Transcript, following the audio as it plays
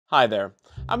Hi there.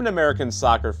 I'm an American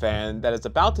soccer fan that is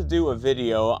about to do a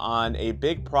video on a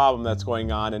big problem that's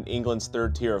going on in England's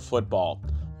third tier of football.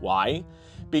 Why?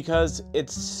 Because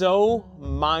it's so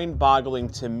mind-boggling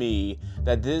to me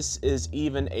that this is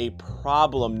even a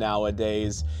problem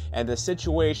nowadays, and the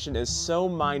situation is so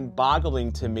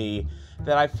mind-boggling to me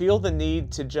that I feel the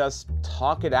need to just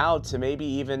talk it out, to maybe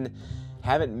even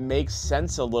have it make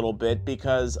sense a little bit,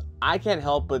 because I can't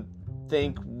help but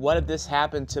think, what if this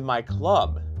happened to my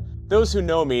club? Those who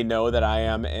know me know that I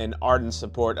am in ardent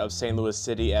support of St. Louis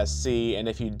City SC, and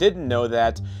if you didn't know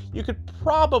that, you could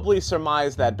probably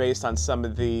surmise that based on some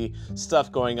of the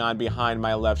stuff going on behind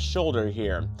my left shoulder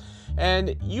here.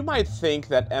 And you might think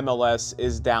that MLS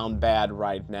is down bad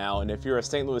right now, and if you're a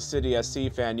St. Louis City SC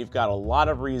fan, you've got a lot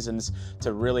of reasons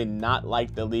to really not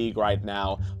like the league right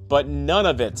now, but none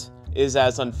of it is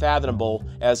as unfathomable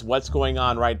as what's going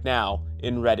on right now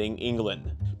in Reading,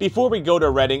 England. Before we go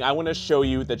to Reading, I want to show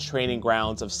you the training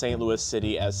grounds of St. Louis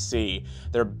City SC.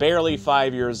 They're barely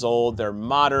 5 years old, they're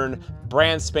modern,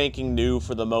 brand spanking new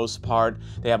for the most part.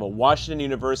 They have a Washington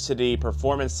University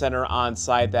Performance Center on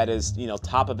site that is,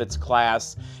 top of its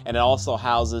class, and it also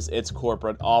houses its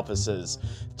corporate offices.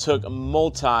 Took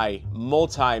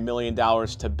multi-million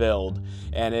dollars to build,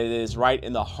 and it is right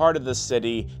in the heart of the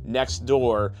city, next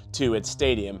door to its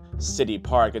stadium, City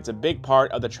Park. It's a big part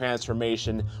of the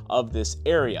transformation of this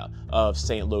area of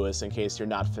St. Louis, in case you're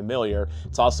not familiar.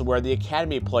 It's also where the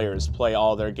academy players play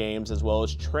all their games as well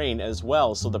as train as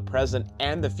well, so the present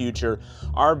and the future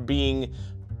are being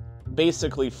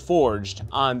basically forged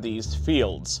on these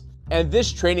fields. And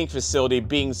this training facility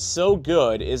being so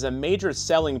good is a major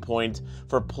selling point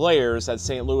for players that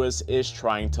St. Louis is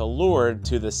trying to lure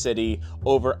to the city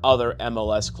over other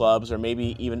MLS clubs or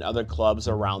maybe even other clubs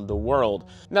around the world.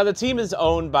 Now, the team is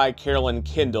owned by Carolyn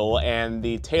Kindle and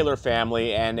the Taylor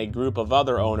family and a group of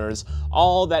other owners,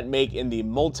 all that make in the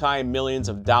multi-millions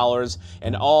of dollars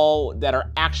and all that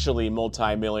are actually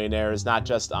multi-millionaires, not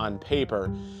just on paper.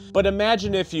 But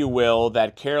imagine, if you will,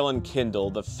 that Carolyn Kindle,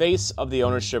 the face of the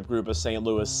ownership group of St.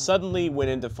 Louis, suddenly went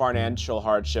into financial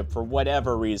hardship for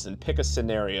whatever reason. Pick a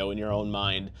scenario in your own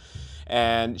mind.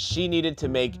 And she needed to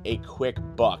make a quick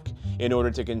buck in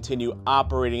order to continue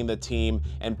operating the team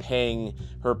and paying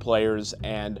her players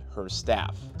and her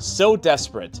staff. So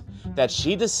desperate that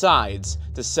she decides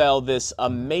to sell this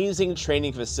amazing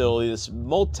training facility, this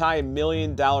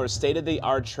multi-million-dollar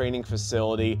state-of-the-art training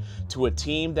facility, to a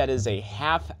team that is a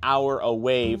half-hour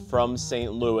away from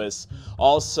St. Louis.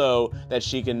 Also, that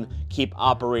she can keep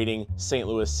operating St.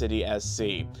 Louis City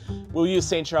SC. We'll use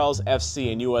St. Charles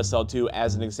FC and USL2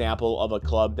 as an example of a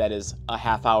club that is a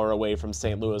half-hour away from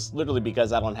St. Louis, literally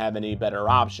because I don't have any better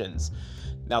options.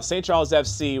 Now, St. Charles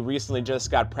FC recently just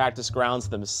got practice grounds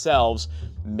themselves.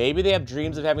 Maybe they have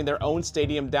dreams of having their own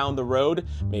stadium down the road.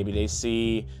 Maybe they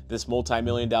see this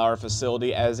multi-million-dollar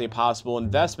facility as a possible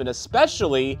investment,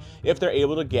 especially if they're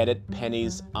able to get it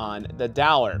pennies on the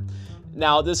dollar.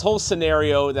 Now, this whole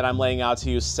scenario that I'm laying out to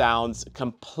you sounds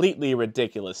completely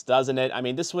ridiculous, doesn't it? I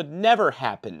mean, this would never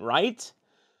happen, right?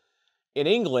 In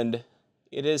England,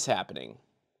 it is happening.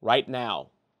 Right now.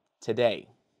 Today.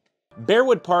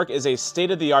 Bearwood Park is a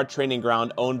state-of-the-art training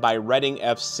ground owned by Reading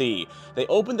FC. They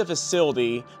opened the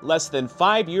facility less than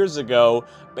 5 years ago,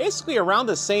 basically around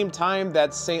the same time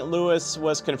that St. Louis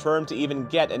was confirmed to even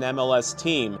get an MLS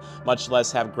team, much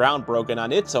less have ground broken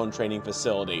on its own training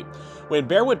facility. When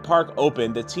Bearwood Park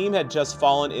opened, the team had just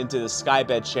fallen into the Sky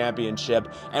Bet Championship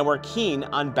and were keen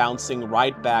on bouncing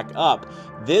right back up.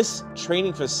 This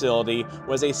training facility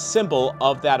was a symbol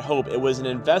of that hope. It was an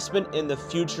investment in the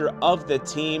future of the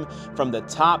team from the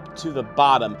top to the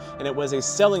bottom, and it was a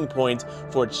selling point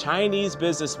for Chinese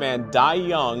businessman Dai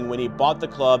Yongge when he bought the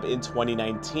club in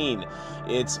 2019.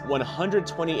 It's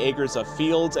 120 acres of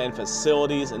fields and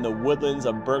facilities in the woodlands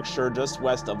of Berkshire just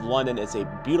west of London. It's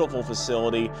a beautiful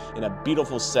facility in a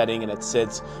beautiful setting, and it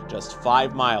sits just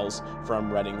 5 miles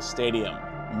from Reading Stadium.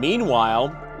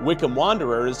 Meanwhile, Wycombe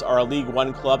Wanderers are a League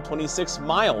One club 26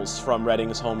 miles from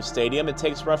Reading's home stadium. It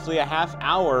takes roughly a half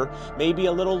hour, maybe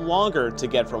a little longer, to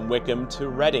get from Wycombe to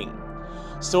Reading.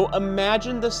 So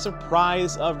imagine the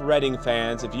surprise of Reading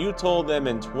fans if you told them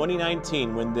in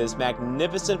 2019, when this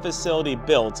magnificent facility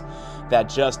built, that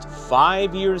just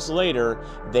 5 years later,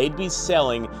 they'd be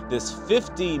selling this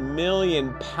 £50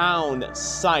 million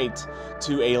site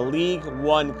to a League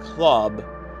One club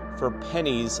for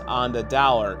pennies on the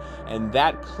dollar. And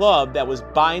that club that was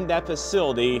buying that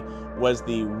facility was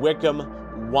the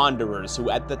Wycombe Wanderers,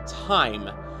 who at the time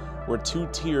were 2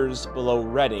 tiers below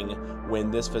Reading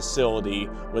when this facility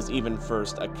was even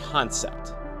first a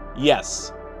concept.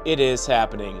 Yes, It is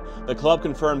happening. The club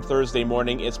confirmed Thursday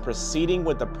morning it's proceeding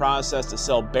with the process to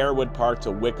sell Bearwood Park to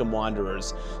Wycombe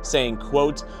Wanderers, saying,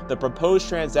 quote, "The proposed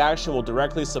transaction will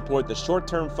directly support the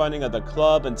short-term funding of the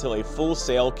club until a full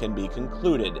sale can be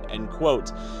concluded," end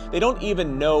quote. They don't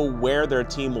even know where their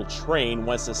team will train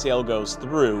once the sale goes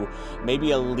through. Maybe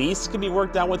a lease can be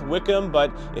worked out with Wycombe, but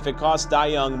if it costs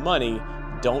Dai Yongge money,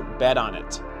 don't bet on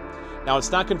it. Now,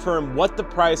 it's not confirmed what the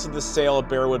price of the sale of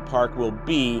Bearwood Park will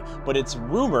be, but it's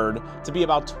rumored to be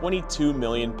about £22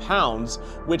 million,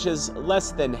 which is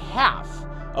less than half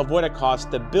of what it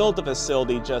cost to build the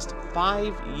facility just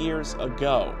 5 years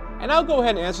ago. And I'll go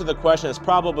ahead and answer the question that's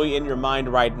probably in your mind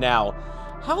right now.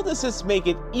 How does this make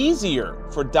it easier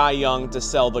for Dai Yongge to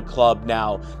sell the club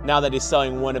now that he's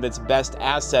selling one of its best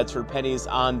assets for pennies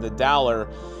on the dollar?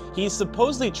 He's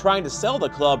supposedly trying to sell the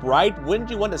club, right? Wouldn't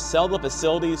you want to sell the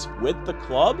facilities with the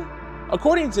club?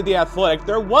 According to The Athletic,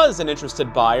 there was an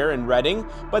interested buyer in Reading,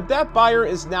 but that buyer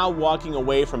is now walking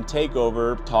away from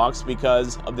takeover talks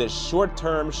because of this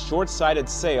short-term, short-sighted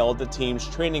sale of the team's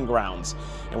training grounds.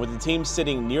 And with the team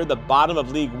sitting near the bottom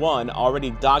of League One,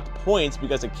 already docked points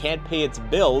because it can't pay its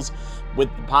bills, with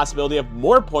the possibility of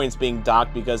more points being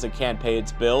docked because it can't pay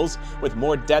its bills, with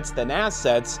more debts than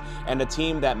assets, and a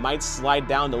team that might slide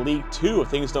down to League Two if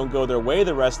things don't go their way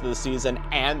the rest of the season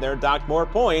and they're docked more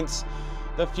points,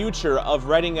 the future of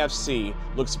Reading FC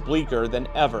looks bleaker than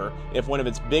ever if one of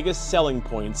its biggest selling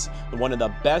points, one of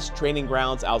the best training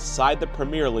grounds outside the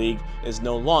Premier League, is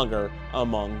no longer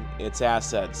among its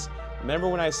assets. Remember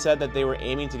when I said that they were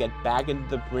aiming to get back into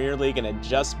the Premier League and had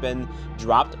just been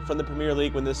dropped from the Premier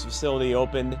League when this facility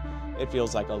opened? It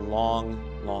feels like a long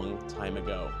time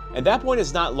ago. And that point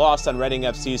is not lost on Reading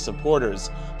FC supporters.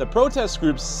 The protest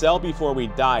group Sell Before We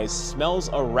Dai smells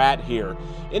a rat here.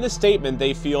 In a statement,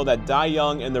 they feel that Dai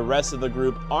Yongge and the rest of the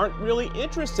group aren't really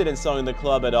interested in selling the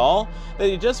club at all, that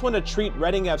they just want to treat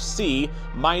Reading FC,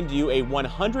 mind you, a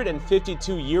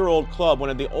 152-year-old club, one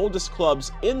of the oldest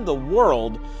clubs in the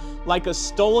world, like a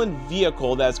stolen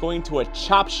vehicle that's going to a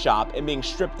chop shop and being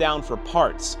stripped down for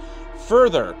parts.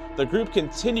 Further, the group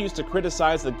continues to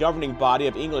criticize the governing body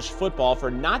of English football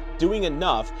for not doing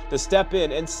enough to step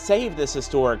in and save this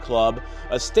historic club,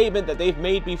 a statement that they've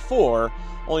made before,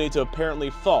 only to apparently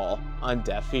fall on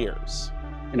deaf ears.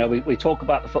 You know, we talk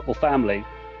about the football family,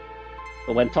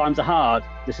 but when times are hard,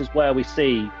 this is where we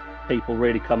see people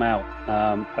really come out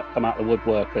the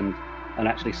woodwork and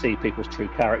actually see people's true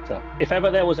character. If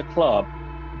ever there was a club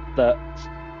that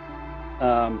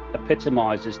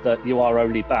epitomizes that you are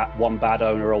only one bad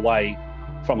owner away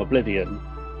from oblivion,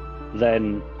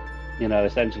 then, you know,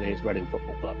 essentially it's Reading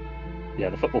Football Club. Yeah,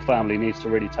 the football family needs to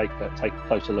really take a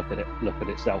closer look at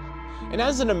itself. And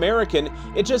as an American,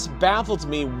 it just baffles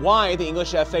me why the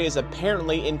English FA is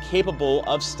apparently incapable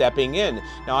of stepping in.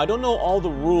 Now, I don't know all the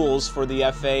rules for the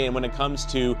FA and when it comes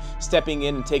to stepping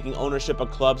in and taking ownership of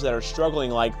clubs that are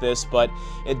struggling like this, but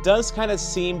it does kind of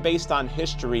seem, based on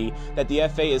history, that the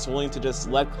FA is willing to just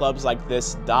let clubs like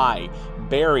this die.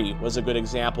 Barry was a good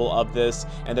example of this,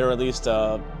 and there are at least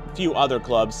a few other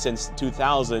clubs since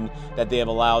 2000 that they have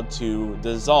allowed to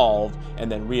dissolve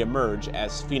and then re-emerge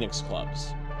as Phoenix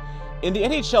clubs. In the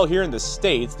NHL here in the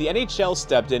States, the NHL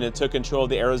stepped in and took control of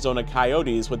the Arizona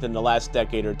Coyotes within the last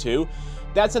decade or two.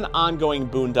 That's an ongoing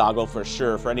boondoggle for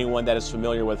sure for anyone that is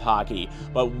familiar with hockey,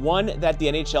 but one that the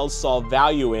NHL saw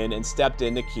value in and stepped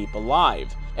in to keep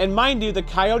alive. And mind you, the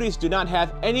Coyotes do not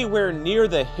have anywhere near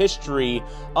the history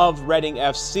of Reading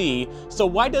FC, so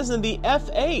why doesn't the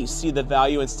FA see the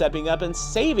value in stepping up and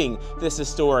saving this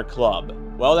historic club?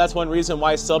 Well, that's one reason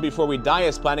why Sell Before We Die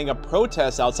is planning a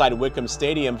protest outside Wycombe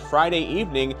Stadium Friday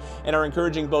evening and are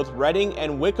encouraging both Reading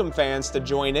and Wycombe fans to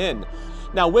join in.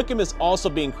 Now, Wycombe is also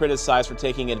being criticized for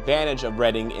taking advantage of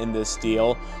Reading in this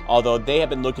deal, although they have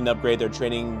been looking to upgrade their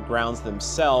training grounds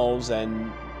themselves,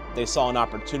 and they saw an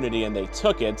opportunity and they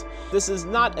took it. This is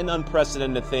not an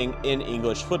unprecedented thing in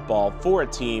English football for a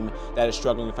team that is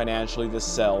struggling financially to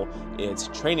sell its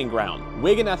training ground.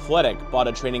 Wigan Athletic bought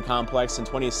a training complex in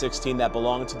 2016 that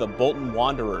belonged to the Bolton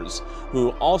Wanderers,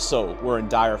 who also were in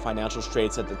dire financial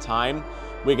straits at the time.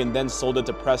 Wigan then sold it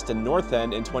to Preston North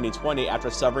End in 2020 after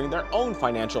suffering their own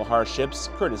financial hardships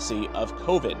courtesy of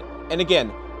COVID. And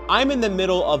again, I'm in the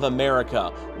middle of America.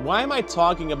 Why am I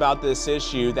talking about this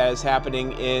issue that is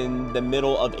happening in the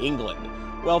middle of England?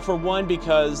 Well, for one,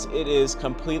 because it is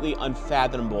completely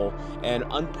unfathomable and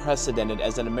unprecedented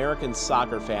as an American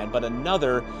soccer fan, but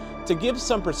another, to give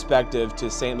some perspective to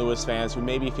St. Louis fans who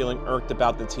may be feeling irked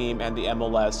about the team and the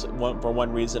MLS for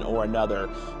one reason or another.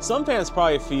 Some fans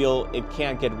probably feel it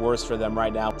can't get worse for them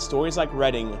right now. Stories like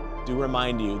Reading do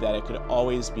remind you that it could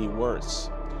always be worse.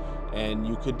 And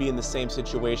you could be in the same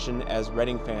situation as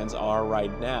Reading fans are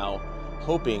right now,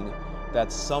 hoping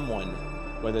that someone,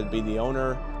 whether it be the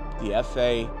owner, the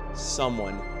FA,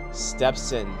 someone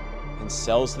steps in and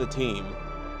sells the team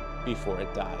before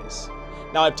it dies.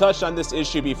 Now, I've touched on this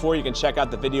issue before. You can check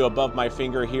out the video above my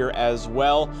finger here as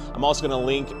well. I'm also going to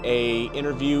link a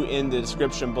interview in the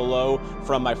description below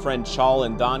from my friend Chall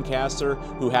in Doncaster,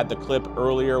 who had the clip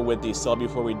earlier with the Sell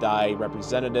Before We Die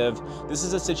representative. This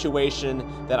is a situation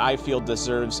that I feel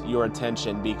deserves your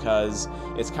attention because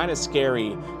it's kind of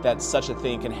scary that such a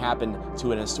thing can happen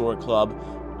to an historic club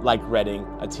like Reading,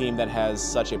 a team that has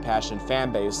such a passionate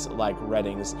fan base like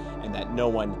Reading's, and that no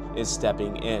one is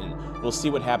stepping in. We'll see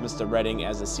what happens to Reading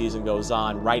as the season goes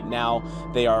on. Right now,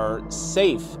 they are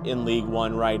safe in League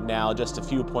One right now, just a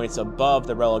few points above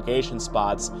the relegation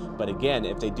spots. But again,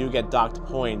 if they do get docked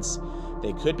points,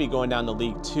 they could be going down to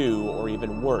League Two or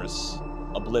even worse,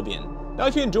 oblivion. Now,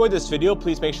 if you enjoyed this video,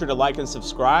 please make sure to like and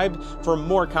subscribe for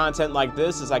more content like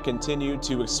this as I continue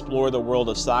to explore the world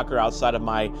of soccer outside of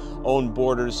my own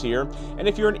borders here. And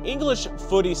if you're an English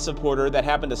footy supporter that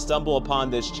happened to stumble upon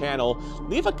this channel,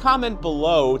 leave a comment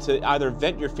below to either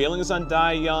vent your feelings on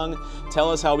Dai Yongge,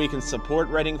 tell us how we can support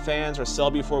Reading fans or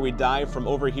Sell Before We Die from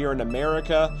over here in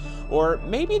America, or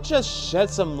maybe just shed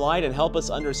some light and help us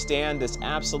understand this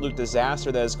absolute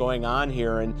disaster that is going on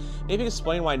here, and maybe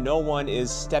explain why no one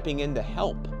is stepping in to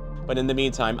help. But in the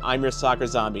meantime, I'm your soccer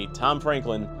zombie, Tom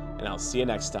Franklin, and I'll see you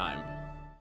next time.